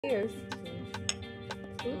Cheers.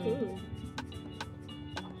 Mm-hmm.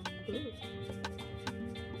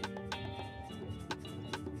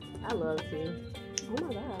 I love tea. Oh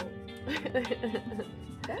my god.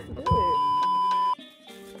 That's good.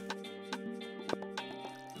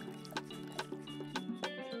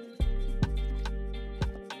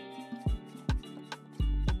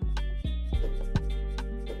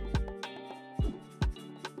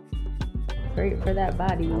 Great for that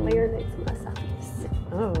body. My layer next to my esophagus.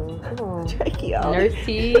 Oh, come on. Trachea. Nurse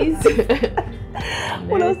teas.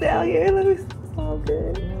 What else down here? Let me. It's all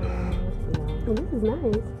good. Yeah. Oh, this is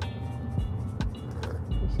nice.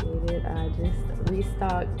 Appreciate it. I just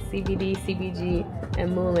restocked CBD, CBG,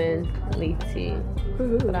 and Moulin leaf tea.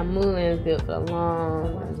 Mm-hmm. But Moulin is good for the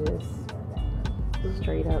lungs. Just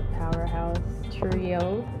straight up powerhouse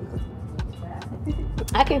trio.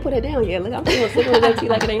 I can't put it down yet. Look, I'm still sipping with that tea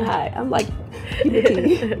like it ain't hot. I'm like, eat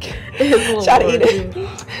the tea. Try to eat it.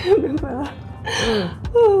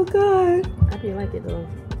 Oh God. I do like it though.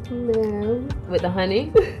 Man. With the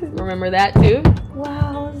honey. Remember that too?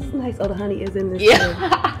 Wow, this is nice. Oh, the honey is in this.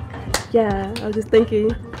 Yeah. Yeah, I was just thinking.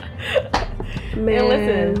 Man. And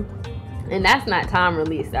listen. And that's not time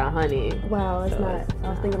released, that honey. Wow, it's not. I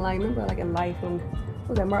was thinking like, remember like in life when, what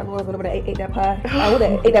was that, Martin Lawrence, whatever, they ate that pie?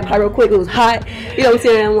 I ate that pie real quick. It was hot. You know what I'm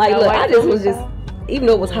saying? I'm like, look, I just was just, even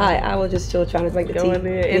though it was hot, I was just still trying to drink the tea. In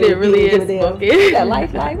there. And it really is smoking. That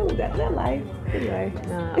life, what was that? That life. Anyway.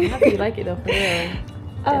 Nah, I'm happy you like it though, for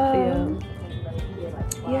real.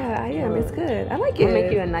 Yeah, I am. It's good. I like it. I'll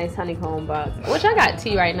make you a nice honeycomb box. Which I got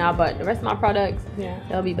tea right now, but the rest of my products,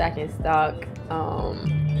 they'll be back in stock.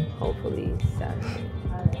 Hopefully Saturday.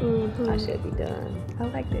 I should be done. I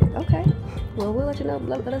liked it. Okay. Well, we'll let you know.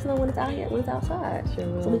 Let us know when it's out yet. When it's outside. Sure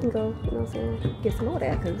will. So we can go. You know what I'm saying? Get some more of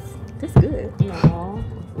that because this is good.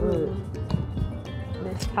 Aww.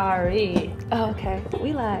 Miss Tari. Oh, okay.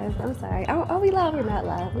 We live. I'm sorry. Are we live or not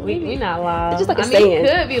live? We not live. It's just like a saying.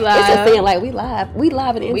 Could be live. It's just saying like we live. We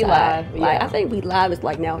live and inside. We live. Like yeah. I think we live is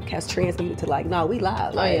like now it has transmuted to like no, we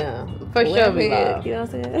live. Like, oh yeah, for sure we live. You know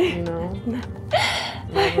what I'm saying? You know.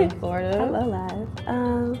 Live in Florida. I love live.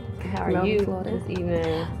 How are you Florida. this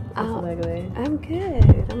evening? I'm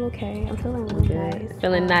good. I'm okay. I'm feeling really nice.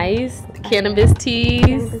 Feeling nice. Cannabis teas.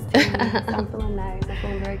 Cannabis teas. I'm feeling nice. I'm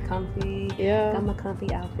feeling very comfy. Yeah. Got my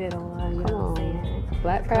comfy outfit on. You know what I'm saying?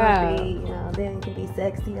 Black proud. Comfy, you know, then you can be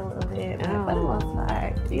sexy a little bit. But I'm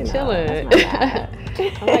outside. You chilling. I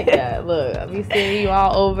like that. Look, I be seeing you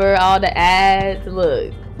all over all the ads.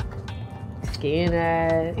 Look. Skin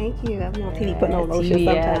ads. Thank you. I'll be on TV putting on lotion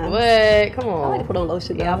sometimes. What? Come on. I like to put on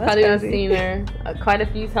lotion. Yeah, I've probably seen her quite a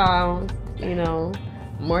few times. You know,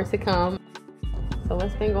 more to come. So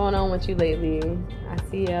what's been going on with you lately? I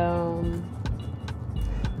see. I've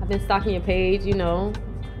been stalking your page. You know,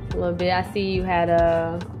 a little bit. I see you had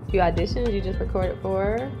a few auditions you just recorded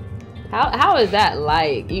for. How is that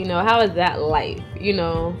like? You know, how is that life? You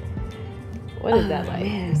know, what is that like?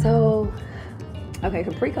 Man. So, okay,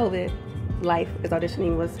 so pre-COVID life as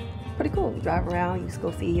auditioning was pretty cool. You drive around, you go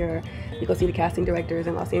see the casting directors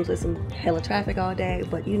in Los Angeles and hella traffic all day,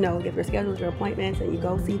 but you know, get your schedules, your appointments, and you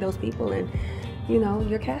go see those people and you know,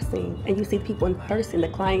 you're casting and you see people in person, the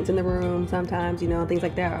clients in the room sometimes, you know, things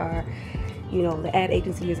like that are, you know, the ad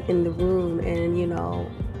agency is in the room and you know,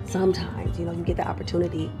 sometimes, you know, you get the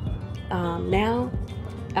opportunity. Now,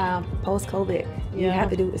 post-COVID, you have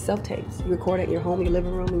to do the self-tapes. You record it in your home, in your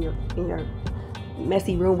living room, in your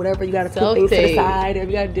messy room, whatever. You got to put things to the side. You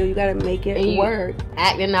got to do. You got to make it work.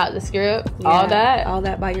 Acting out the script, all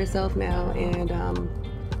that by yourself now, and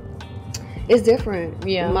it's different.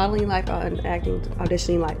 Yeah, modeling life and acting,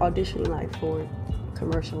 auditioning life for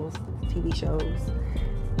commercials, TV shows,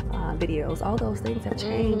 videos. All those things have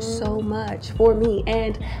changed so much for me,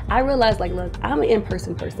 and I realized, like, look, I'm an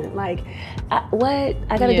in-person person. Like, I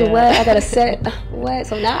gotta do what? I gotta set what?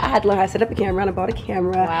 So now I had to learn how to set up a camera, and I bought a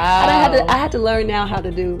camera. Wow. And I had to learn now how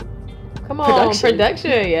to do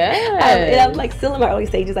production. Yeah. I'm like still in my early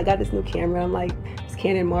stages. I got this new camera. I'm like, it's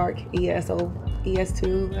Canon Mark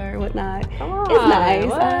ES2 or whatnot. Come on, it's nice.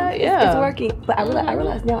 It's working. But I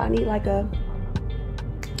realized now I need like a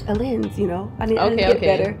lens, you know. I need to get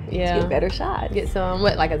better. Yeah. To get better shots. Get some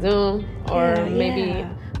like a zoom or maybe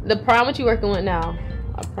the prime. What you working with now?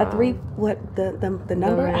 The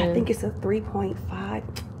number? I think it's a 3.5.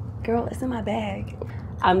 Girl, it's in my bag.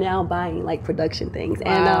 I'm now buying like production things,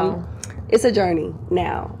 and it's a journey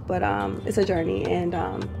now. But it's a journey, and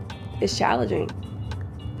it's challenging.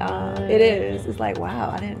 It is. It's like,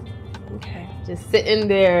 wow, I didn't. Okay. Just sitting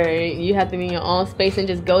there, you have to be in your own space and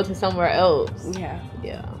just go to somewhere else. Yeah.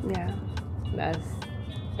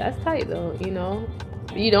 That's tight though, you know.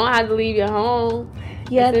 You don't have to leave your home.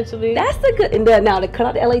 Yeah, essentially. That's the good. And now to cut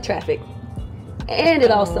out the LA traffic, and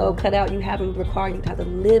it also cut out you require you to have to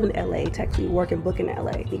live in LA to actually work and book in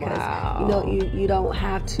LA because you don't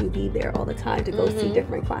have to be there all the time to go see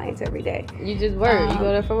different clients every day. You just work. You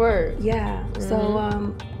go there for work. Yeah.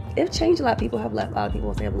 So it changed a lot. People have left. A lot of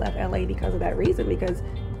people say have left LA because of that reason. Because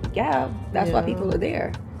that's why people are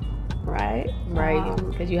there. Right,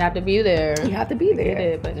 because you have to be there. You have to be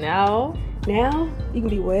there. But now you can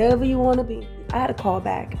be wherever you want to be. I had a call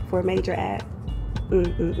back for a major ad. What?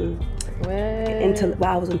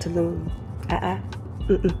 While I was in Tulum.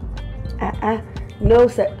 No,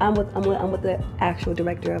 sir. I'm with the actual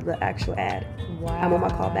director of the actual ad. Wow. I'm on my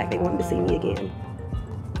call back. They wanted to see me again.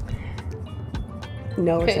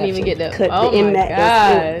 No reception. Couldn't even get that. The Oh my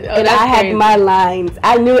God. And I had my lines.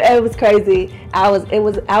 I knew it was crazy. Can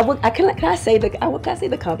I say the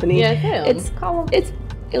company? Yeah, it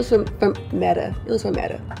was from Meta. It was from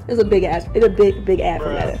Meta. It was a big ad. It was a big ad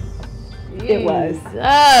for Meta. It was.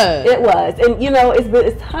 And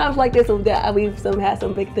it's times like this that we've had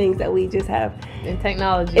some big things that we just have in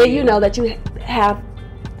technology. And that you have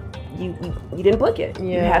you didn't book it. Yeah.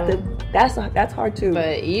 You have to. That's hard too.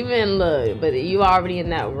 But you already in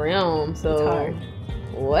that realm, so it's hard.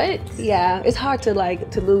 What? Yeah, it's hard to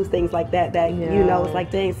lose things like that. It's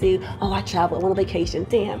like, dang, see, I traveled, I went on vacation.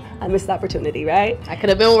 Damn, I missed the opportunity, right? I could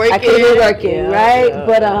have been working. Right? Yeah.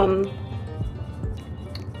 But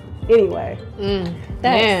anyway.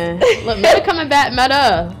 Man, look, Meta coming back,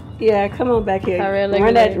 Meta. Yeah, come on back here.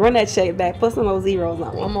 Run that shape back. Put some more zeros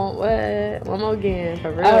on me. One more again,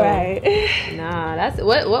 for real. All right. Nah, that's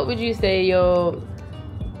what would you say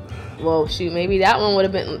maybe that one would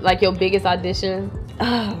have been like your biggest audition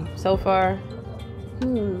so far. I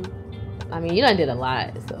mean, you done did a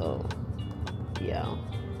lot, so yeah.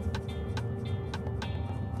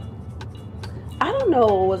 I don't know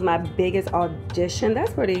what was my biggest audition.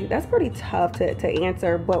 That's pretty tough to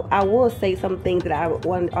answer. But I will say some things that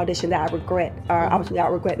one audition that I regret, or opportunity I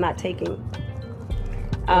regret not taking.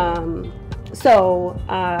 So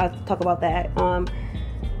I'll talk about that.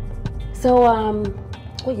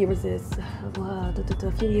 What year was this?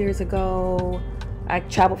 A few years ago, I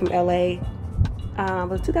traveled from LA. It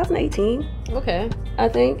was 2018. Okay. I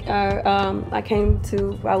think I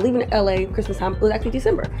was leaving LA Christmas time. It was actually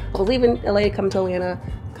December. I was leaving LA, coming to Atlanta,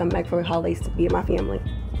 come back for holidays to be with my family.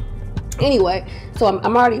 Anyway, so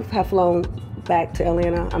I'm already have flown back to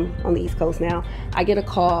Atlanta. I'm on the East Coast now. I get a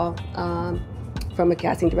call from a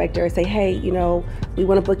casting director and say, hey, we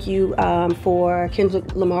want to book you for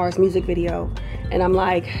Kendra Lamar's music video. And I'm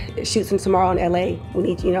like, shoots tomorrow in LA. We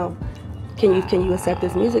need, can you accept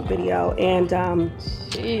this music video? And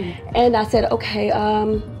I said, okay.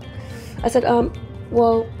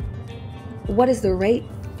 Well, what is the rate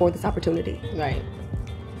for this opportunity? Right.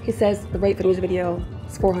 He says the rate for the music video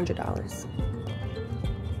is $400.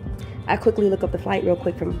 I quickly look up the flight real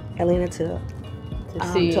quick from Atlanta to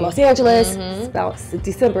Los Angeles. It's about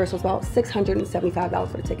December, so it's about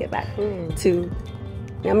 $675 for the ticket back to.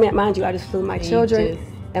 Now, mind you, I just flew my children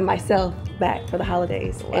and myself back for the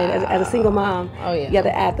holidays. Wow. And as a single mom, you have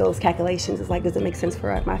to add those calculations. It's like, does it make sense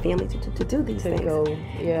for my family to do these things?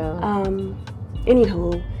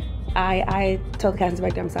 Anywho, I told the casting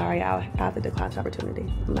director, I'm sorry, I'll have to decline this opportunity.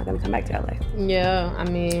 I'm not going to come back to LA. Yeah, I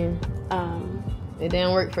mean, it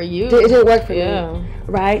didn't work for you. It didn't work for me,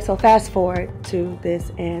 right? So fast forward to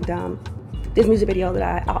this, and this music video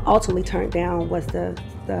that I ultimately turned down was the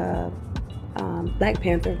Black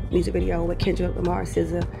Panther music video with Kendra Lamar,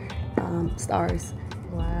 SZA, stars.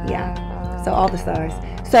 Wow. Yeah. So all the stars.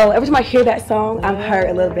 So every time I hear that song, I'm hurt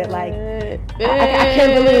a little bit. Like I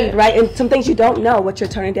can't believe, right? And some things you don't know what you're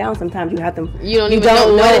turning down. Sometimes you have them. You don't even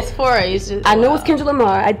know what it's for. It's just, I know it's Kendra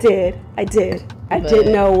Lamar. I did. I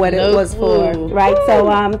didn't know what it was for, right? So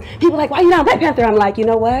people are like, why are you not Black Panther? I'm like, you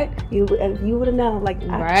know what? You would have known. Like,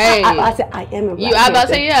 I said, I am in Black Panther. I about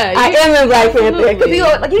to say, I am in Black Panther. Because people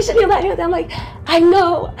are like, you should be in Black Panther. I'm like, I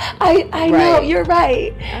know. I know. You're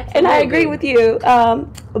right. Absolutely. And I agree with you.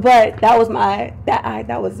 But that was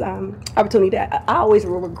opportunity that I always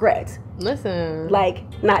will regret. Listen, like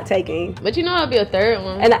not taking. But it'll be a third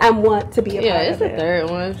one. And I want to be a part of it. Yeah, it's a third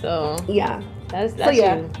one. So yeah. That's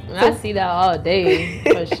you. I see that all day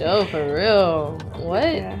for sure, for real. What?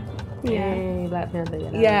 Yeah. Dang, Black Panther.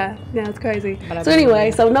 Yeah, it's crazy. So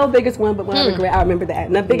anyway, so no biggest one, but when I regret, I remember that.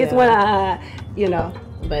 And the biggest one,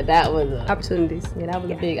 But that was opportunities. Yeah, that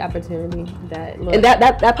was a big opportunity. And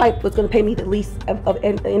that pipe was going to pay me the least of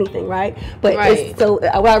anything, right? But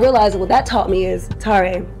what I realized, what that taught me is,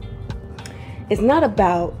 Tari, it's not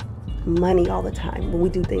about money all the time when we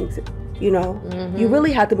do things You know, you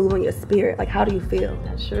really have to move on your spirit. Like, how do you feel?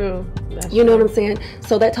 That's true. You know what I'm saying?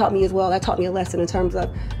 So that taught me as well. That taught me a lesson in terms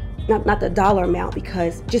of not the dollar amount,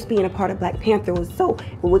 because just being a part of Black Panther was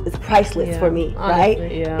it's priceless for me,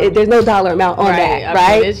 honestly, right? There's no dollar amount on that,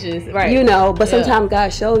 right? I mean, it's just, you know, but sometimes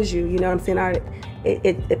God shows you, you know what I'm saying?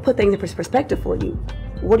 It put things in perspective for you.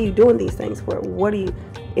 What are you doing these things for?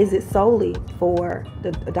 Is it solely for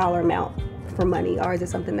the dollar amount, for money, or is it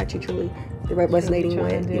something that you truly resonating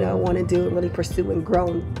with, you know, want to do and really pursue and grow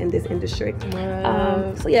in this industry?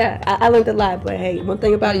 So yeah, I learned a lot, but hey, one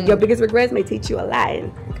thing about it, your biggest regrets may teach you a lot.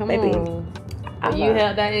 And Come on. You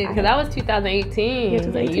held that in, because that was 2018. You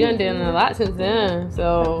done done a lot since then,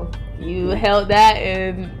 so you held that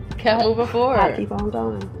and kept moving forward. I keep on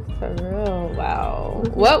going. For real. Wow.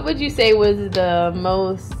 What would you say was the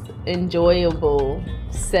most enjoyable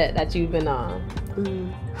set that you've been on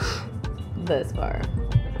thus far?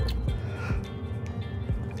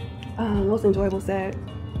 Most enjoyable set.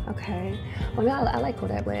 Okay. Well, I like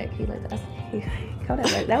Kodak Black. Kodak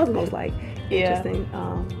Black. That was the most like interesting.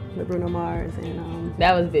 With Bruno Mars and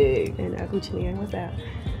that was big. And Gucci Mane. What's that?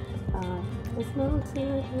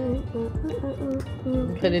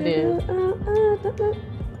 Put it in.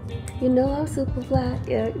 You know I'm super fly.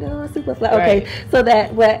 Yeah, you know I'm super fly. Okay, so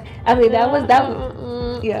that, but I mean that was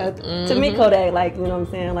yeah. To me, Kodak, like, you know what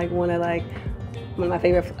I'm saying, like one of my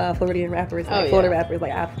favorite Floridian rappers, like Florida rappers.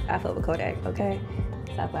 Like I felt with Kodak. Okay,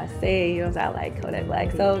 so if I say, you know, I like Kodak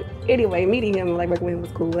Black. So anyway, meeting him, like working with him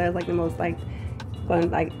was cool. That was like the most like fun.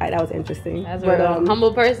 Like that was interesting. That's a real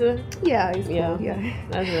humble person. Yeah, he's cool. Yeah,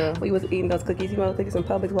 that's real. We was eating those cookies. You know, cookies in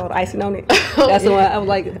Publix with all the icing on it. That's why I was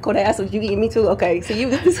like, Kodak, that's what you eating me too. Okay, so you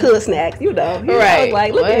this hood snacks, you know. Right. I was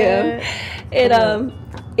like, look at him. And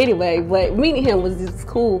anyway, but meeting him was just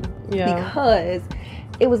cool because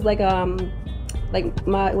it was like it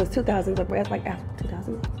was 2000, but that's like after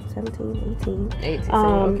 2017, 18.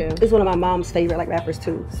 Okay. It's one of my mom's favorite like rappers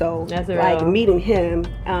too. So that's like meeting him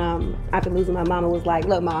after losing my mama was like,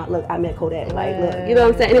 look, Ma, look, I met Kodak. Like, look, you know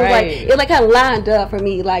what I'm saying? And it was like kind of lined up for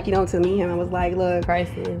me, like, you know, to meet him. I was like, look,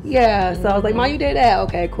 priceless. Yeah. So I was like, Ma, you did that?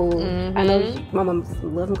 Okay, cool. I know my mom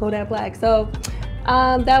loves Kodak Black, so.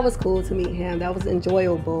 That was cool to meet him. That was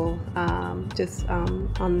enjoyable, just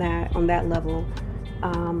on that level.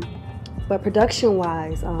 But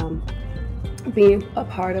production-wise, being a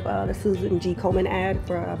part of the Susan G. Komen ad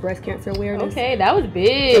for breast cancer awareness. Okay, that was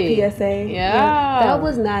big. The PSA. Yeah. That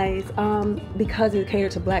was nice because it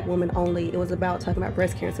catered to Black women only. It was about talking about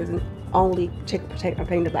breast cancers and only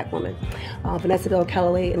protecting the Black woman. Vanessa Bell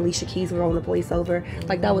Calloway and Alicia Keys were on the voiceover.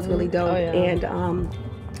 Like, that was really dope. And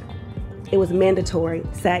it was mandatory.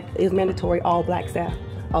 It was mandatory all Black staff,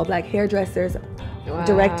 all Black hairdressers,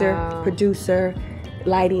 director, producer,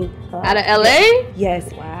 lighting. Out of LA? Yes.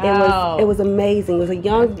 Wow. It was amazing. It was a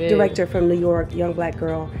young director from New York, young Black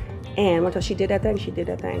girl, and once she did that thing,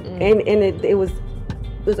 and it was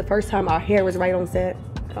the first time our hair was right on set.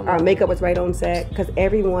 Our makeup was right on set because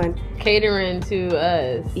everyone catering to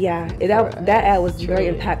us. Yeah, that ad was very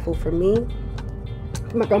impactful for me.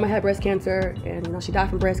 My grandma had breast cancer, and you know she died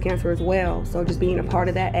from breast cancer as well. So just being a part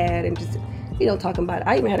of that ad and just talking about it.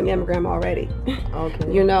 I even had a mammogram already.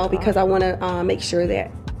 Okay. You know, because I want to make sure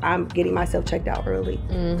that I'm getting myself checked out early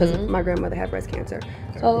because my grandmother had breast cancer.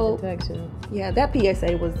 So yeah, that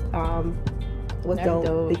PSA was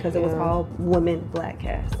dope because it was all women Black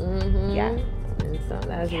cast. Yeah. And so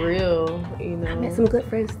that's real. You know, I met some good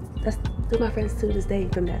friends. That's my friends to this day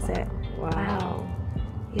from that set. Wow.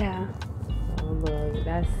 Yeah. Look,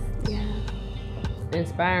 that's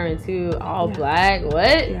inspiring too. All Black,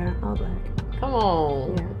 what? Yeah, all Black. Come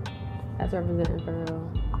on. Yeah. That's representing for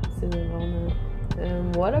real. Susan Komen.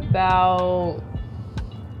 And what about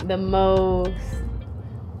the most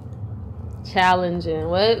challenging?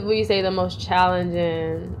 What would you say the most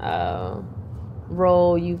challenging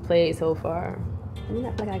role you played so far? I mean,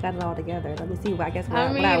 I feel like I got it all together. Let me see. I guess.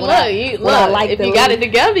 If you got it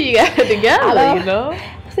together, you got it together. You know.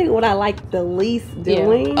 I think what I like the least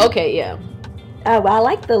doing. Yeah. Okay. Yeah. What I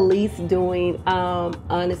like the least doing,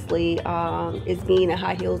 honestly, is being in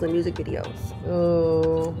high heels in music videos.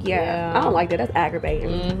 Oh, yeah. I don't like that. That's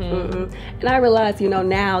aggravating. And I realize,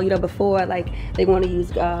 now, before, like, they want to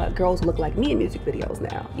use girls who look like me in music videos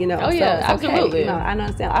now, Oh, yeah, so absolutely. Okay. I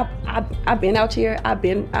understand. I've been out here. I've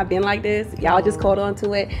been like this. Y'all just caught on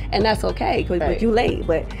to it, and that's okay, but you late.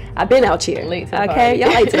 But I've been out here. Late to the party. Y'all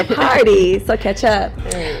late to the party, so catch up.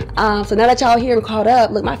 Right. So now that y'all here and caught up,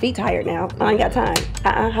 look, my feet tired now. I ain't got time.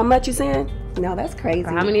 How much you saying? No, that's crazy.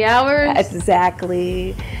 For how many hours?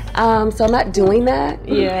 Exactly. So I'm not doing that.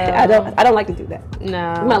 Yeah. I don't like to do that.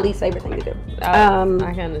 No. It's my least favorite thing to do.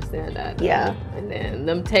 I can understand that. Though. Yeah. And then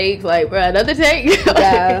them takes, like, bro, another take.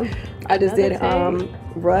 Yeah. I just did take.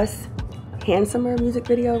 Russ Handsomer music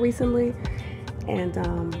video recently, and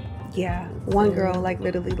one girl like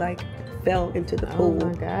literally like fell into the pool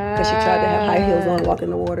because she tried to have high heels on, walk in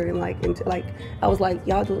the water, and like into like I was like,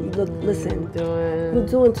 y'all listen, you're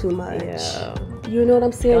doing too much. Yeah. You know what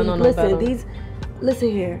I'm saying? Listen, listen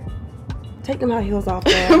here, take them high heels off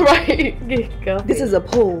there. Right. Go. This is a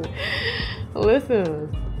pool.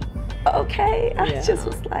 Listen. Okay, I just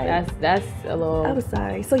was like, that's a little. I was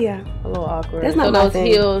sorry. So yeah, a little awkward. That's not so my those thing.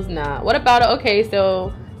 heels, nah. What about okay?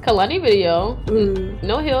 So Kalani video,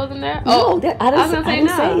 no heels in there. No, I didn't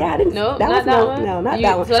say. Yeah, I didn't. No, not that one. No, not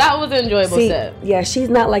that one. So that was an enjoyable set. Yeah, she's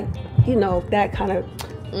not like that kind of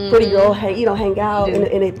pretty girl. Hang out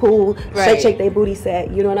in a pool, shake their booty set.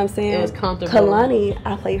 You know what I'm saying? It was comfortable. Kalani,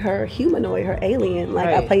 I played her humanoid, her alien. Like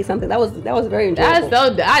I played something that was very enjoyable.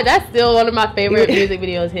 That's still one of my favorite music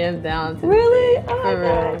videos, hands down. Really? Oh for real.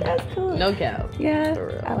 God, that's cool. No cap. Yeah, for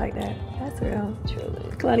real. I like that. That's real. Truly.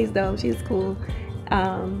 Kalani's dope. She's cool.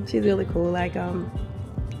 She's really cool. Like I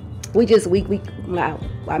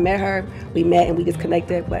met her. We met and we just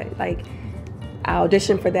connected. But like, I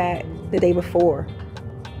auditioned for that the day before.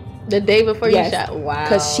 The day before you shot? Wow.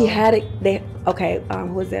 Because she had it.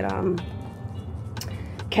 Who was it?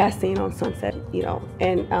 Casting on Sunset,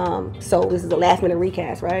 and so this is the last minute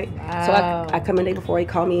recast, right? Wow. So I come in the day before. He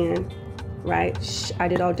called me in, right? I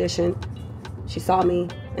did audition. She saw me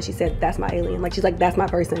and she said, "That's my alien." Like she's like, "That's my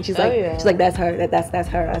person." She's like, "That's her. That's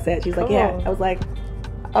her." I said, "She's like, yeah." I was like,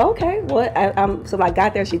 "Okay." Well, so I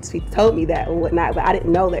got there. She told me that or whatnot, but I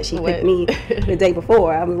didn't know that she picked me the day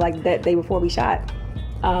before. I was like that day before we shot.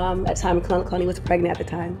 At the time, Kalani was pregnant at the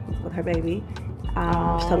time with her baby. She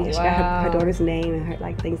told me that she got her daughter's name and her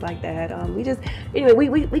like things like that.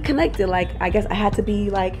 We connected. Like I guess I had to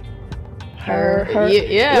be like her.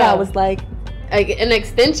 Yeah, I was like an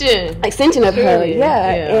extension of her.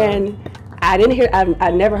 Yeah. And I didn't hear.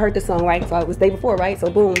 I never heard the song, right? So it was the day before, right?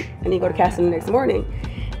 So boom, and then go to casting the next morning,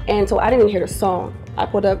 and so I didn't even hear the song. I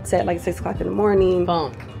pulled up at like 6 o'clock in the morning.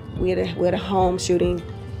 Funk. We had a home shooting,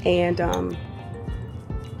 and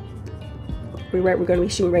we're going to be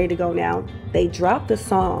shooting, ready to go now. They dropped the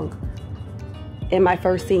song in my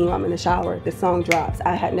first scene. I'm in the shower. The song drops.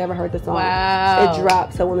 I had never heard the song. Wow. It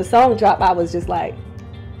dropped. So when the song dropped, I was just like,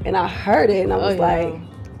 and I heard it, and I was like,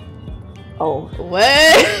 oh.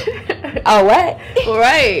 What? Oh, what?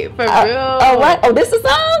 Right. For real. Oh, what? Oh, this is a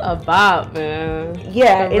song? A bop, man.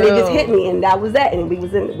 Yeah, for and real. it just hit me, and that was that. And we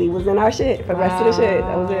was in our shit for the rest of the shit.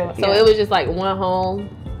 That was it. So it was just like one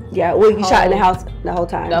home. Yeah, well, you shot in the house the whole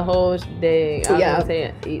time. The whole day. I was gonna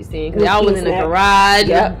say each scene because y'all was in the garage.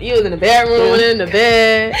 Yep. You was in the bedroom, in the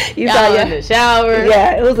bed. Y'all in the shower.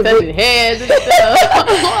 Yeah, it was a big heads and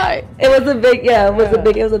stuff. It was a big. Yeah, it was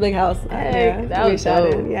a big house. Hey, that was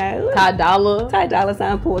dope. Yeah, Ty Dolla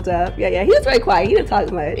sign pulled up. Yeah. He was very quiet. He didn't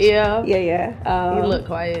talk much. Yeah. He looked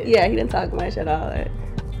quiet. Yeah, he didn't talk much at all.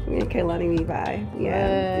 Me and Kaylani, we vibe.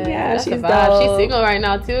 Yeah. That's she's a vibe. dope. She's single right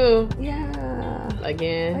now too. Yeah.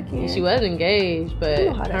 Again, she was engaged, but her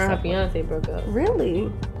and her fiance broke up.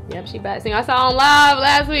 Really? Yep, she back. I saw on live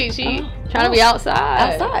last week. She trying to be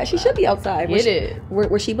outside. She should be outside.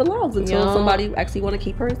 Where she belongs until somebody actually want to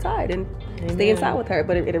keep her inside and stay inside with her.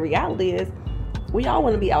 But the reality is, we all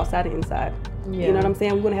want to be outside and inside. Yeah. You know what I'm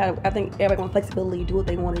saying? We want to have. I think everybody want flexibility, do what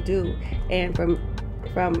they want to do, and from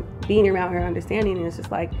being around her, understanding, it's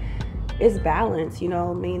just like it's balance. You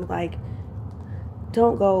know, I mean, like.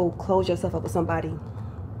 Don't go close yourself up with somebody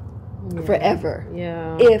forever.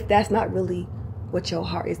 Yeah. If that's not really what your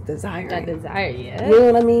heart is desiring. That desire, yeah. You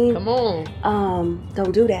know what I mean? Come on.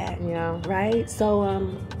 Don't do that. Yeah. Right? So,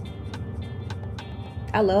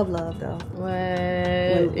 I love though. What?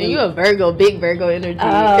 And you a Virgo, big Virgo energy. Oh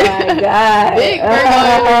my God. Big Virgo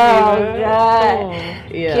energy. Oh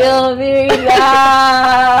God. Yeah. Kill me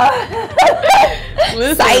now.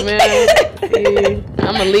 Listen, man. See,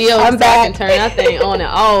 I'm a Leo, so I can turn that thing on and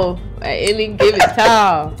off at any given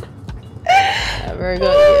time. Virgo,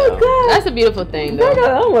 that's a beautiful thing, though. Virgo, I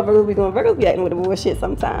don't know what Virgos be doing. Virgos be acting with the bullshit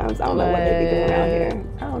sometimes. I don't know what they be doing around here.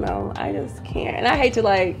 I don't know. I just can't. And I hate to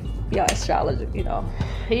astrology,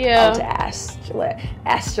 Yeah. To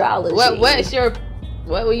astrology.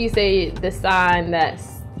 What would you say the sign that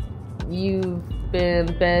you've been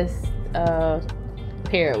best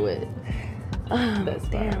paired with?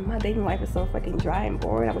 Damn, my dating life is so fucking dry and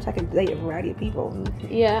boring. I wish I could date a variety of people.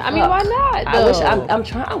 Yeah, I mean, why not? Though?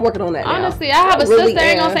 I'm working on that. Honestly, I have a sister. I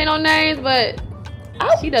ain't gonna say no names, but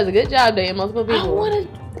she does a good job dating multiple people.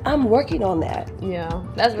 I'm working on that. Yeah,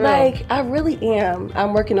 that's real. Like, I really am.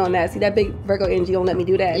 I'm working on that. See, that big Virgo energy don't let me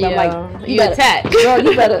do that. And yeah. I'm like, you attack.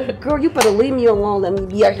 Girl, you better leave me alone. Let me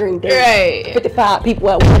be out here and date Right. 55 people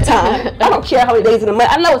at one time. I don't care how many days in the month.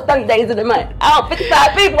 I know it's 30 days in the month. I want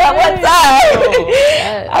 55 people at one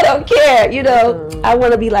time. I don't care. You know, I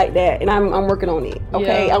want to be like that. And I'm working on it.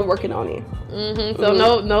 Okay? Yeah. I'm working on it. So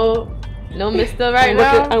no Mr. right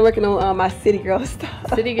now? I'm working on my city girl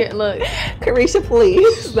stuff. City girl, look. Carisha,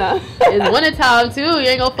 please. Nah. It's winter time too. You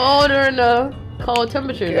ain't gonna fold her in the cold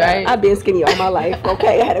temperatures, right? I've been skinny all my life.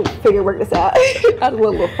 Okay, I had to work this out. I was a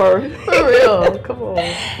little fur. For real. Come on.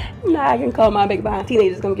 Nah, I can call my big behind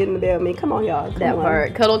teenagers gonna get in the bed with me. Come on, y'all. That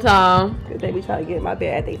part. Cuddle time. Cause they be trying to get in my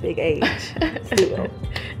bed at their big age. Still.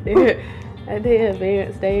 At the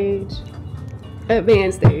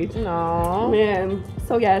advanced stage. No. Man.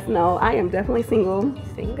 So yes, no, I am definitely single.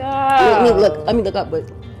 Single. Let me look up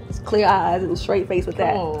with clear eyes and straight face with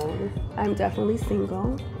that. Oh. I'm definitely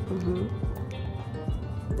single.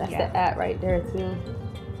 That's the at right there too.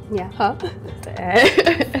 Yeah. Huh? That's the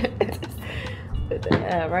at. Put the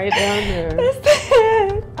at right down there. That's the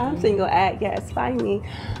at. I'm single at, yes, find me.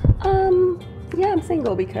 Yeah, I'm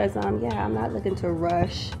single because I'm not looking to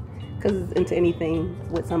rush into anything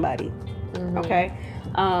with somebody. Okay.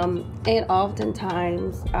 And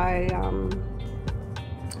oftentimes I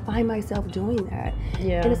find myself doing that.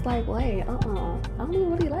 Yeah. And it's like, wait, I don't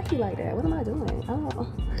even really like you like that. What am I doing?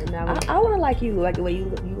 I want to like you like the way you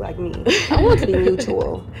like me. I want it to be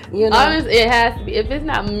mutual. You know? Honestly, it has to be. If it's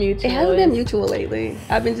not mutual, it hasn't been mutual lately.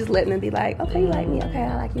 I've been just letting them be like, okay, you like me, okay,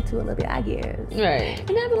 I like you too a little bit, I guess. Right.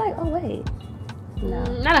 And I'd be like, oh wait, no,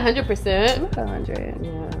 not 100%. Not 100.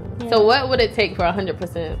 Yeah. So what would it take for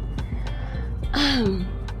 100%?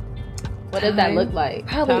 What does that look like?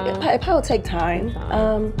 It probably take time.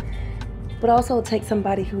 But also take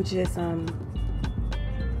somebody who just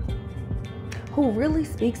who really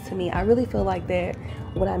speaks to me. I really feel like that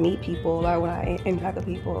when I meet people or when I interact with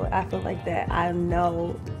people, I feel like that I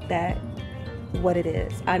know that what it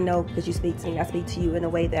is. I know because you speak to me. I speak to you in a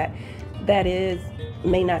way that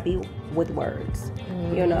may not be with words.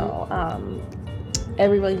 You know,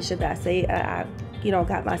 every relationship that I say I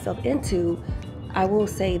got myself into, I will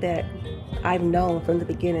say that I've known from the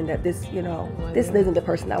beginning that this isn't the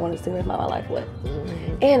person I want to spend my life with.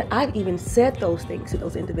 And I've even said those things to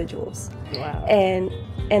those individuals. Wow. And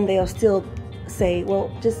they'll still say,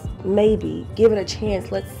 well, just maybe give it a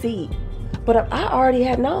chance. Let's see. But I already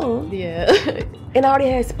had known. Yeah. And I already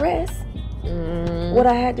had expressed what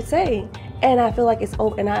I had to say. And I feel like it's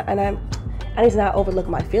over. And I need to not overlook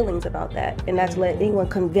my feelings about that, and not to let anyone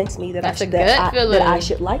convince me that I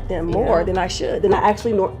should like them more than I should, than I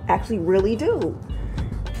actually really do.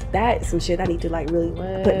 That's some shit I need to like really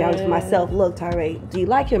put down for myself. Look, Tari, do you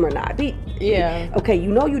like him or not? Okay,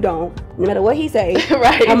 you know you don't. No matter what he say,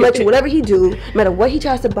 right? How much, whatever he do, no matter what he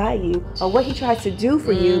tries to buy you or what he tries to do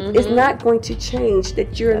for you, it's not going to change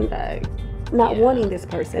that you're not wanting this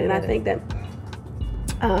person. And I think that,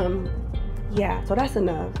 so that's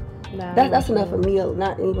enough. That's enough for me,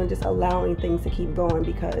 not even just allowing things to keep going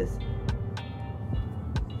because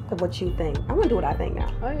of what you think. I want to do what I think now.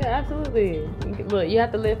 Oh yeah, absolutely. Look, you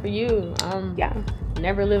have to live for you.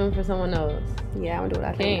 Never living for someone else. Yeah, I want to do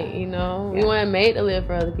what I think. You know, we weren't made to live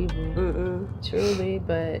for other people. Truly,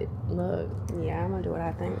 but look. Yeah, I'm gonna do what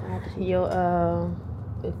I think. I have to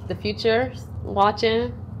if the future's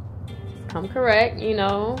watching, come correct. You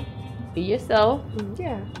know, be yourself.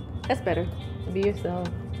 Yeah, that's better. Be yourself.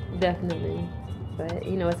 Definitely. But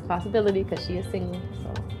it's a possibility because she is single.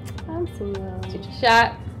 So I'm single. Shoot your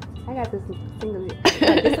shot. I got this single.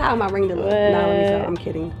 This is how my ring to look. No, I'm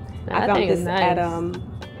kidding. I found this at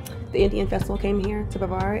the Indian Festival. Came here to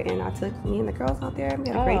Brevard, and I took me and the girls out there. We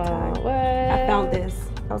had a great time. I found this.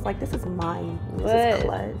 I was like, this is mine. This is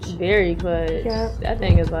clutch. Very clutch. Yeah. That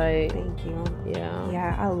thing is like. Thank you. Yeah.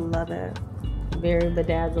 Yeah, I love it. Very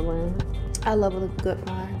bedazzling. I love a good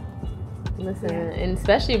vibe. Listen, and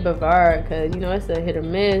especially Brevard, because it's a hit or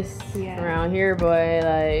miss around here, boy.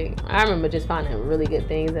 Like, I remember just finding really good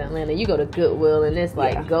things in Atlanta. You go to Goodwill and it's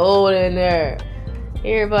like gold in there.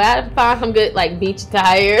 Here, but I found some good like beach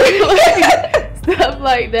attire, stuff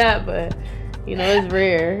like that. But it's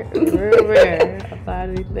rare. It's real rare. I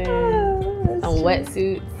find these things. Some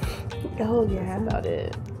wetsuits. Oh yeah, that's about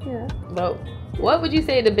it. Yeah. But what would you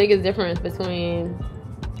say the biggest difference between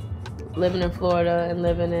living in Florida and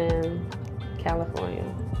living in California?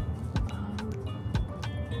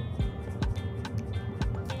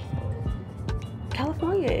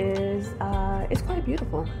 California is it's quite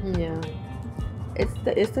beautiful. Yeah.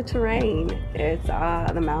 It's the terrain. It's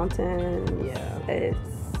the mountains. Yeah. It's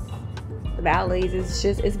the valleys.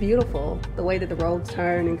 It's beautiful. The way that the roads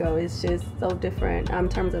turn and go is just so different in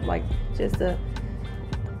terms of like just the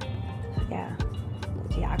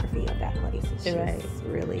geography of that place. It's just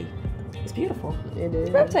really, it's beautiful. It is. It's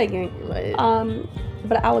breathtaking. Right.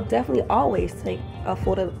 But I would definitely always take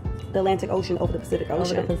for the Atlantic Ocean over the Pacific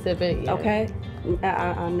Ocean. Over the Pacific, yeah. Okay?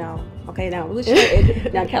 I know. Okay, now,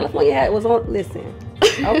 now California was on, listen.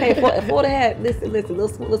 Okay, Florida had, listen, little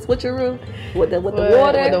switcheroo with the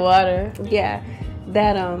water. With the water. Yeah.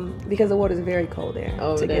 That, because the water is very cold there.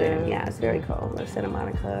 Over get there. in. Yeah, it's very cold. Like Santa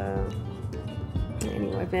Monica,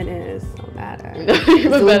 anywhere, Venice, don't matter.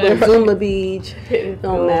 Zuma Beach,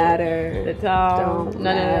 don't matter. The town, don't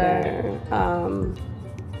matter.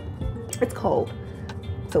 It's cold.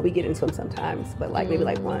 So we get into them sometimes, but like maybe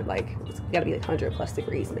like it's gotta be like 100+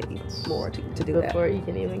 degrees, maybe more to do that before you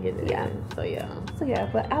can even get it. Yeah. In. So yeah,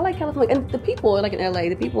 but I like California, and the people like in LA.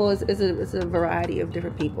 The people is a variety of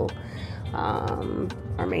different people,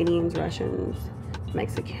 Armenians, Russians,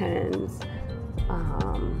 Mexicans,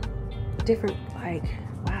 different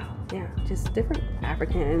just different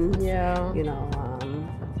Africans. Yeah, you know,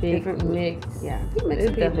 big different mix. Yeah, big mix It's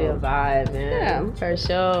of people. definitely a vibe, man. Yeah, for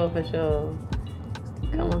sure.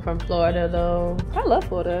 Coming from Florida, though, I love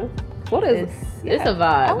Florida. Florida it's a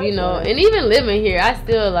vibe, you know. Florida. And even living here, I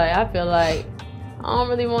feel like I don't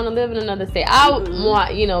really want to live in another state. I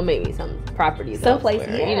want, you know, maybe some properties, some places,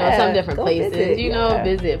 you know, some different places, visit, you know,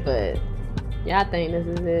 visit. But yeah, I think this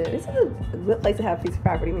is it. This is a good place to have a piece of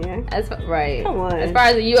property, man. Right. Come on. As far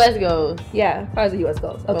as the U.S. goes. Yeah, as far as the U.S.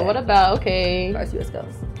 goes. Okay. But what about as far as the U.S.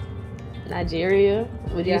 goes? Nigeria.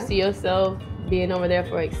 Would you see yourself being over there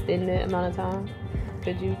for an extended amount of time?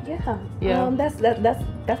 Could you? Yeah. Yeah. That's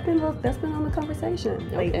been on the conversation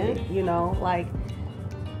lately. Okay. You know, like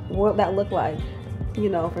what that look like, you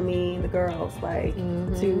know, for me and the girls, like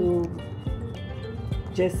to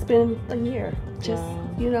just spend a year,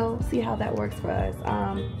 you know, see how that works for us.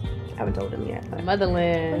 I haven't told them yet, but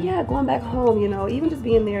motherland. But yeah, going back home, you know, even just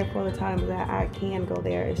being there for the time that I can go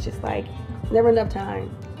there, it's just like never enough time.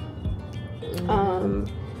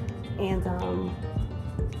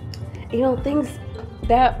 You know, things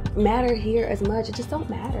that matter here as much, it just don't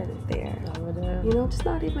matter there. You know, just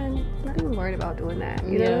not even worried about doing that.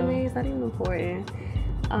 You know what I mean? It's not even important.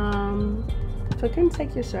 So it can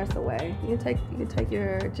take your stress away. You can take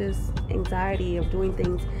your just anxiety of doing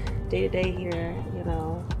things day to day here. You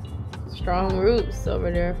know, strong roots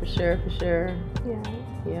over there for sure.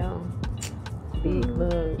 Yeah.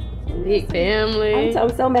 Big family. I'm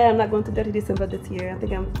so mad I'm not going to 30 December this year. I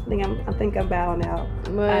think I'm bowing out.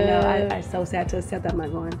 What? I know. I'm so sad to accept that I'm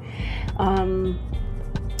not going.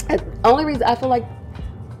 Only reason I feel like,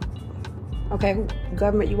 okay,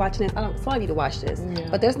 government, you watching this? I don't need to watch this. Yeah.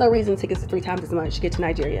 But there's no reason tickets are 3 times as much to get to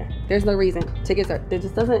Nigeria. There's no reason. Tickets are. There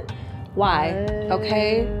just doesn't. Why?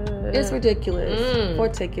 Okay. It's ridiculous for a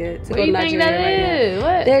ticket to go to Nigeria right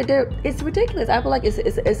now. What? It's ridiculous. I feel like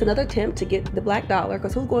it's another attempt to get the black dollar,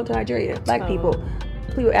 because who's going to Nigeria? Black people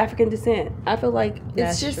with African descent. I feel like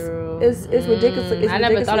it's it's ridiculous. It's I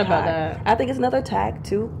never thought about that. I think it's another attack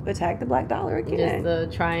to attack the black dollar again.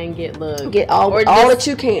 Just to try and get all that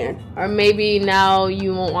you can. Or maybe now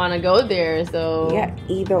you won't want to go there. So yeah,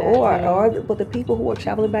 either but the people who are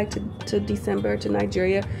traveling back to December to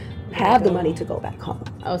Nigeria have the money to go back home.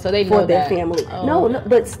 Oh, so they know for their that. family. Oh. No,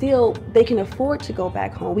 but still, they can afford to go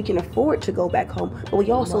back home. We can afford to go back home, but we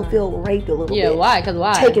also feel raped a little bit. Yeah, why? Because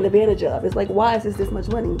why? Taken advantage of. It's like, why is this much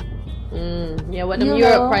money? Yeah, what them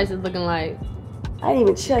Europe prices looking like? I didn't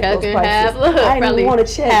even check those prices. I didn't even want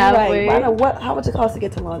to check. Right? I know how much it costs to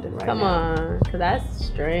get to London right now. Come on, because that's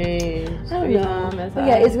strange. I don't know. But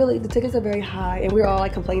yeah, it's really, the tickets are very high, and we're all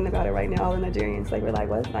like complaining about it right now. All the Nigerians, like, we're like,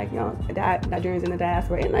 what? Like, you know, Nigerians in the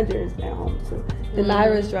diaspora and Nigerians at home too. The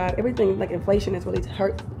Naira's drive, everything, like inflation has really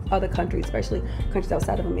hurt other countries, especially countries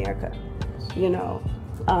outside of America. You know,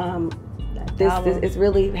 this is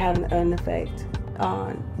really having an effect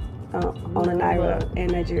on the Naira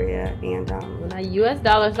and Nigeria, and when that U.S.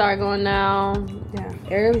 dollar start going down,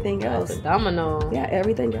 everything else. That's a domino. Yeah,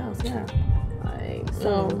 everything else. Yeah. Like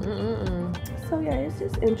so yeah, it's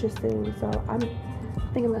just interesting. So I think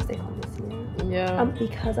I'm gonna stay home this year. Yeah.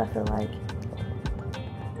 Because I feel like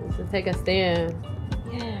to take a stand.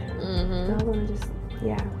 Yeah. So I wanna just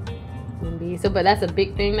So, but that's a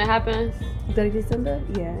big thing that happens. 30 December,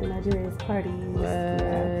 in Nigeria's parties.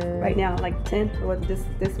 Right now, like 10th, or this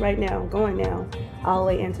right now, going now, all the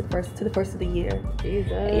way into the first of the year.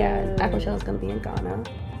 Jesus. Yeah, Afroshow is gonna be in Ghana.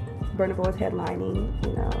 Burna Boy's headlining,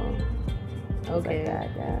 you know. Okay.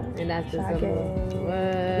 Like that, And that's just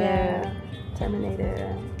Yeah.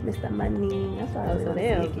 Terminator, Mr. Money. That's what I really want to see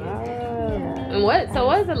again. Yeah. And what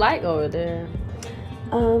is it like over there?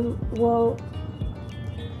 Well,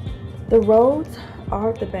 the roads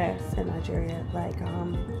aren't the best in Nigeria. Like,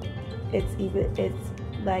 it's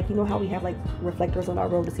like, you know how we have like reflectors on our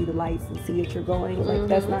road to see the lights and see if you're going. Like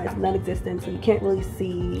that's it's non-existent, so you can't really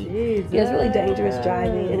see. Jesus. Yeah, it's really dangerous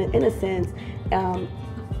driving. And in a sense,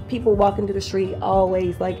 people walking through the street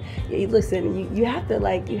always like, listen, you have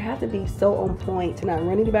to be so on point to not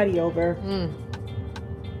run anybody over,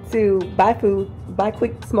 to buy food, buy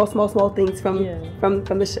quick small things from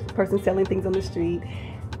the person selling things on the street.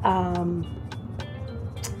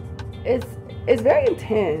 It's very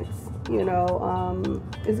intense, you know.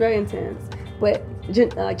 It's very intense, but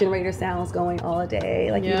generator sounds going all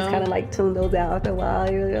day. Like you just kind of like tune those out after a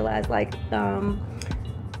while. You realize like,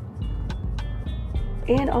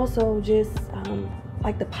 and also just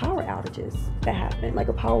like the power outages that happen. Like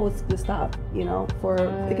a power will stop, you know, for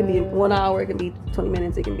it can be 1 hour, it can be 20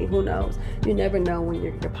 minutes, it can be who knows. You never know when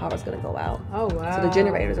your power's gonna go out. Oh wow! So the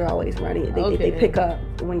generators are always running. They pick up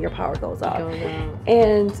when your power goes off,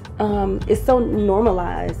 and it's so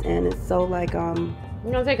normalized and it's so like I'm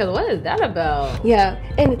gonna say, cause what is that about? Yeah,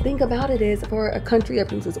 and the thing about it is, for a country that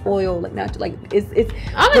produces oil, like not like it's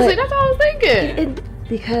honestly, that's what I was thinking.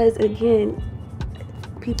 Because again,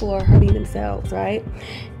 people are hurting themselves, right?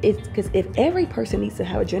 It's because if every person needs to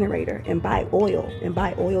have a generator and buy oil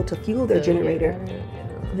to fuel their generator,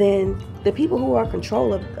 then the people who are in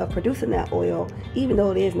control of producing that oil, even though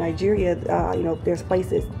it is Nigeria, you know, there's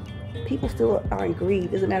places, people still are in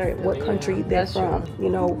greed. Doesn't matter what country they're from, you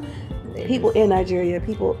know. People in Nigeria,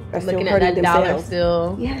 people are still hurting themselves.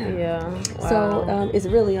 Still. Yeah. Wow. So it's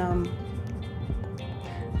really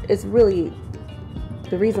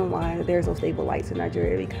the reason why there's no stable lights in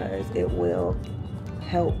Nigeria, because it will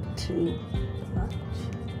help too much,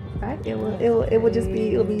 right? It will just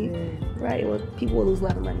be right. People will lose a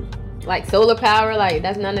lot of money. Like solar power, like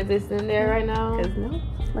that's non-existent there right now. Because no,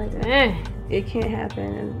 like it can't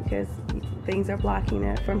happen because things are blocking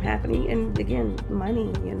it from happening. And again,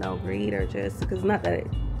 money, you know, greed, or just because not that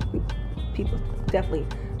people definitely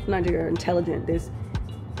Nigeria are intelligent. There's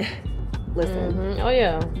listen. Oh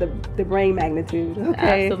yeah, the brain magnitude.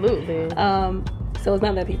 Okay, absolutely. So it's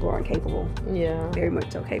not that people aren't capable. Yeah, very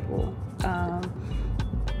much so capable.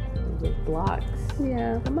 With blocks.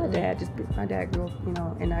 Yeah, but my dad grew up, you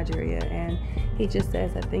know, in Nigeria, and he just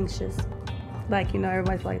says that things just, like, you know,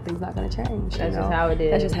 everybody's like things not gonna change. That's just how it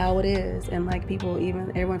is. That's just how it is, and like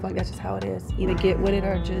everyone feel like that's just how it is. Either get with it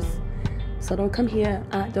or just. So don't come here.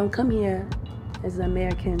 Don't come here as an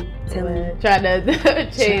American. Trying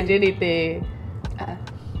to change anything.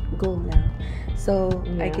 Go now. So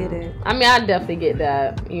I get it. I mean, I definitely get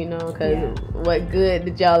that, you know, because what good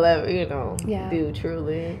did y'all ever, you know, do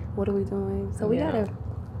truly? What are we doing? So we gotta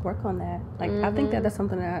work on that. Like I think that's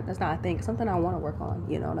something that's not I think something I want to work on.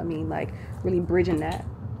 You know what I mean? Like really bridging that.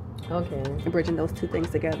 Okay. And bridging those two things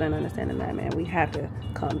together and understanding that, man, we have to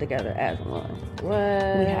come together as one.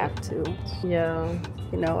 What? We have to. Yeah.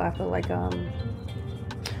 You know, I feel like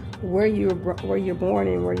where you're born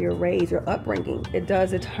and where you're raised, your upbringing, it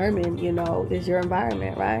does determine, you know, is your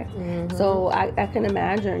environment, right? So I can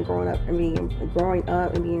imagine growing up and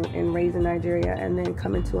being raised in Nigeria and then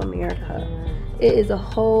coming to America. It is a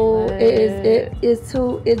whole.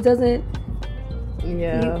 It doesn't.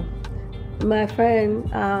 Yeah. My friend,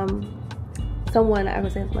 someone I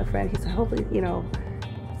was saying to my friend, he said, hopefully, you know,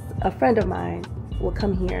 a friend of mine will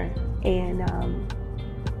come here and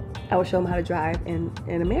I would show him how to drive in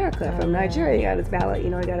America from Nigeria. You got his valid, you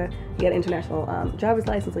know, you got an international driver's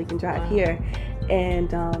license, so you can drive here, and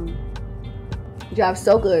drives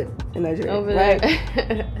so good in Nigeria,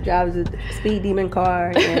 right? Drives a speed demon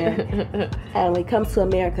car, and when he comes to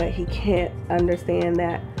America, he can't understand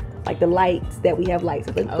that. Like the lights that we have lights,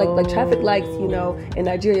 like traffic lights, you know, in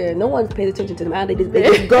Nigeria, no one pays attention to them. They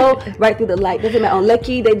just go right through the light. Doesn't matter on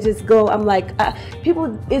Lekki, they just go. I'm like,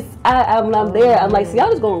 people. I'm there. I'm like, so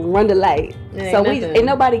y'all just gonna run the light. So ain't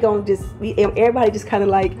nobody gonna just. Everybody just kind of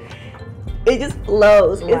like, it just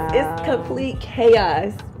flows. Wow. It's complete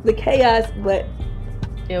chaos. The chaos, but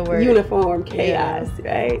uniform chaos,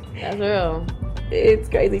 right? That's real. It's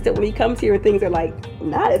crazy. So when he comes here and things are like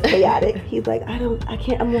not as chaotic, he's like, I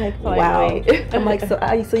can't. I'm like, wow. I'm like,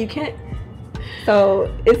 so you can't.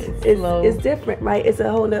 So it's different, right? It's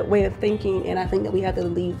a whole nother way of thinking, and I think that we have to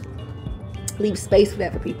leave space for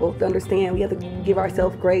that for people to understand. We have to give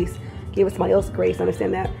ourselves grace, give somebody else grace,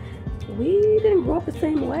 understand that we didn't grow up the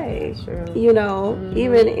same way. Sure. You know,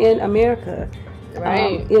 even in America,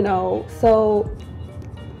 right? You know, so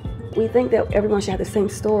we think that everyone should have the same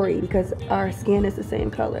story because our skin is the same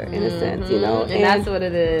color in a sense, you know. And that's what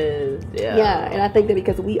it is. Yeah, and I think that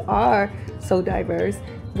because we are so diverse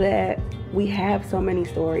that we have so many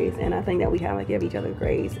stories, and I think that we have to give each other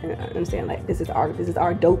grace and understand like this is our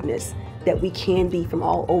dopeness that we can be from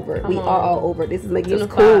all over. We are all over. This is making us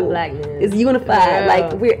cool. Blackness. It's unified.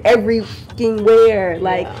 Like we're everywhere.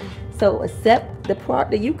 Like so, accept the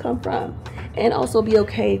part that you come from, and also be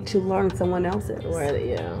okay to learn someone else's where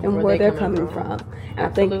they're coming from. And I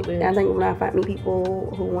think when I meet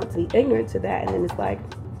people who want to be ignorant to that, and then it's like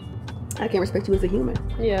I can't respect you as a human.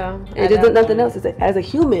 Yeah, and just nothing else. It's as a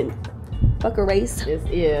human. Fuck a race.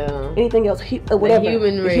 Anything else, whatever.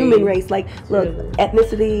 The human race. Like, look,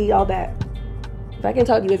 ethnicity, all that. If I can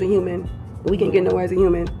talk to you as a human, we can get nowhere as a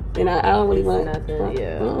human. And I don't really want nothing. I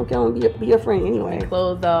don't want to be your friend anyway. And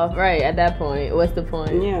closed off. Right, at that point. What's the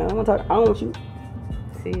point? Yeah, I don't want you.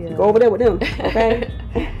 Go over there with them, okay?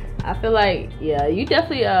 I feel like, you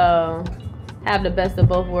definitely have the best of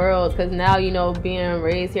both worlds, because now, you know, being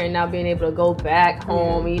raised here and now being able to go back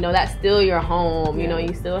home, you know, that's still your home. You know,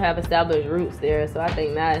 you still have established roots there. So I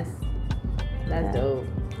think that's dope.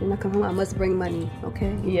 When I come home, I must bring money,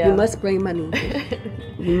 okay? You must bring money.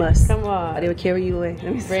 You must. Come on. Or they will carry you away.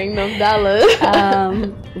 Bring those dollars.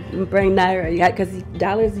 Bring Naira. Because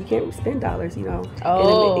dollars, you can't spend dollars, you know.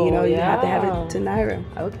 Oh, you know, you have to have it to Naira.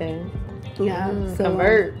 Okay. Yeah. So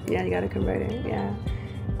convert. You got to convert it.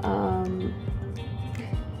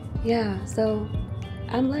 Yeah. So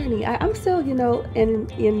I'm learning. I'm still, you know,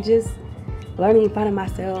 in just learning and finding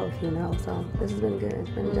myself, you know. So this has been good.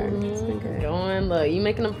 It's been a journey. It's been good. Look, you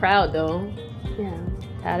making them proud though. Yeah.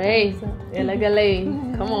 Tari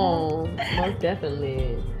Elegele. Come on. Most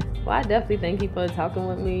definitely. Well, I definitely thank you for talking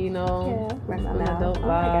with me, you know. Yeah. Right on a dope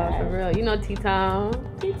vibe, for real. You know, tea time.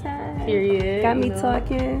 Period. Got me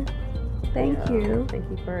talking. Thank you. Thank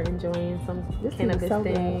you for enjoying some cannabis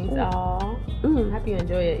things. Aw. Happy you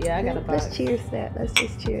enjoy it. Yeah, I got a box. Let's cheers that. Let's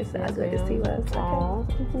just cheers that. How good this tea was. Aw.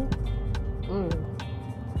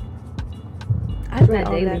 I drink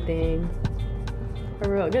that daily thing.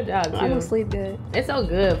 For real. Good job, too. I don't sleep good. It's so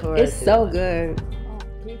good for us. It's so good.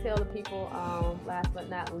 Can you tell the people, last but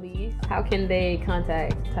not least, how can they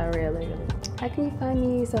contact Tari Elegele? How can you find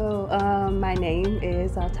me? So my name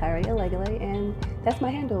is Tari Elegele, and that's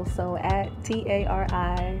my handle. So at Tari,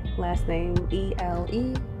 last name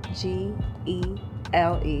Elegele,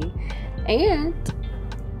 and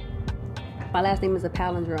my last name is a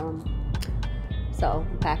palindrome. So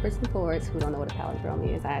backwards and forwards. Who don't know what a palindrome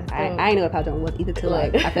is? I didn't know what a palindrome was either. Till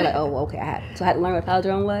like I feel like okay, I had to learn what a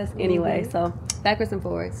palindrome was anyway. So backwards and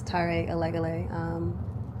forwards, Tari Elegele.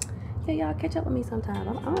 Yeah, y'all catch up with me sometime.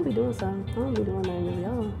 I'm gonna be doing something. I don't be doing nothing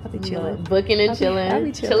really. I'll be chilling, booking and chilling. I'll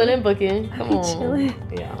be chilling and booking. Come on, chilling.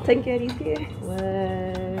 Yeah, taking care of these kids.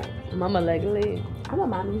 What? Mama Elegele. I'm a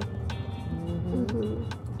mommy.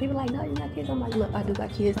 People like, no, you got kids. I'm like, look, I do got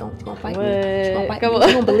kids. Don't fight me. Don't fight me. You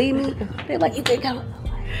don't believe me? They're like, you think I'm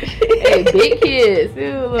hey, big kids.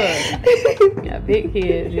 Ew, look. Got big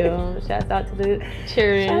kids, yo. Shouts out to the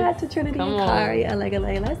children. Shout out to Trinity and Tari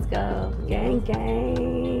Elegele. Let's go. Gang,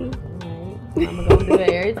 gang. All right. I'm gonna do it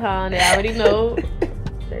every time. They already know.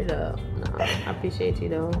 Straight up. No, I appreciate you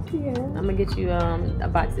though. Yeah. I'm gonna get you a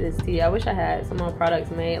box of this tea. I wish I had some more products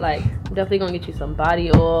made. Like, I'm definitely gonna get you some body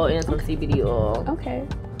oil and some CBD oil. Okay.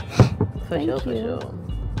 For sure.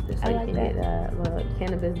 Just so I you like can that. get that. Look,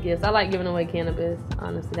 cannabis gifts. I like giving away cannabis.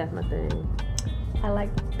 Honestly, that's my thing. I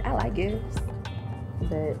like gifts.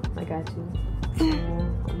 But I got you.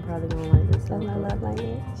 I'm probably gonna like this. That's my love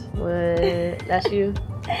language. What? That's you?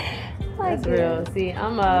 That's real. See,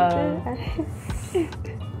 I'm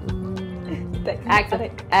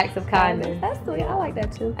acts of kindness. That's sweet. I like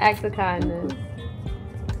that too. Acts of kindness.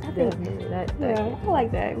 I think that I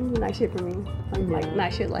like that. Nice shit for me. Like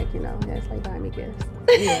nice shit, like, you know. Yeah, it's like buying me gifts.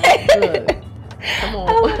 Yeah, good. Come on.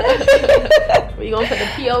 We gonna put the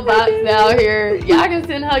P.O. box down here. Y'all can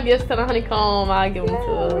send her gifts to the Honeycomb. I'll give them to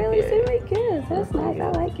her. Really send me gifts. That's nice.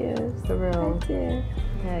 I like gifts. For real. Yeah.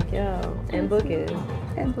 Heck yeah. And bookings.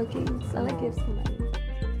 And bookings. I like gifts.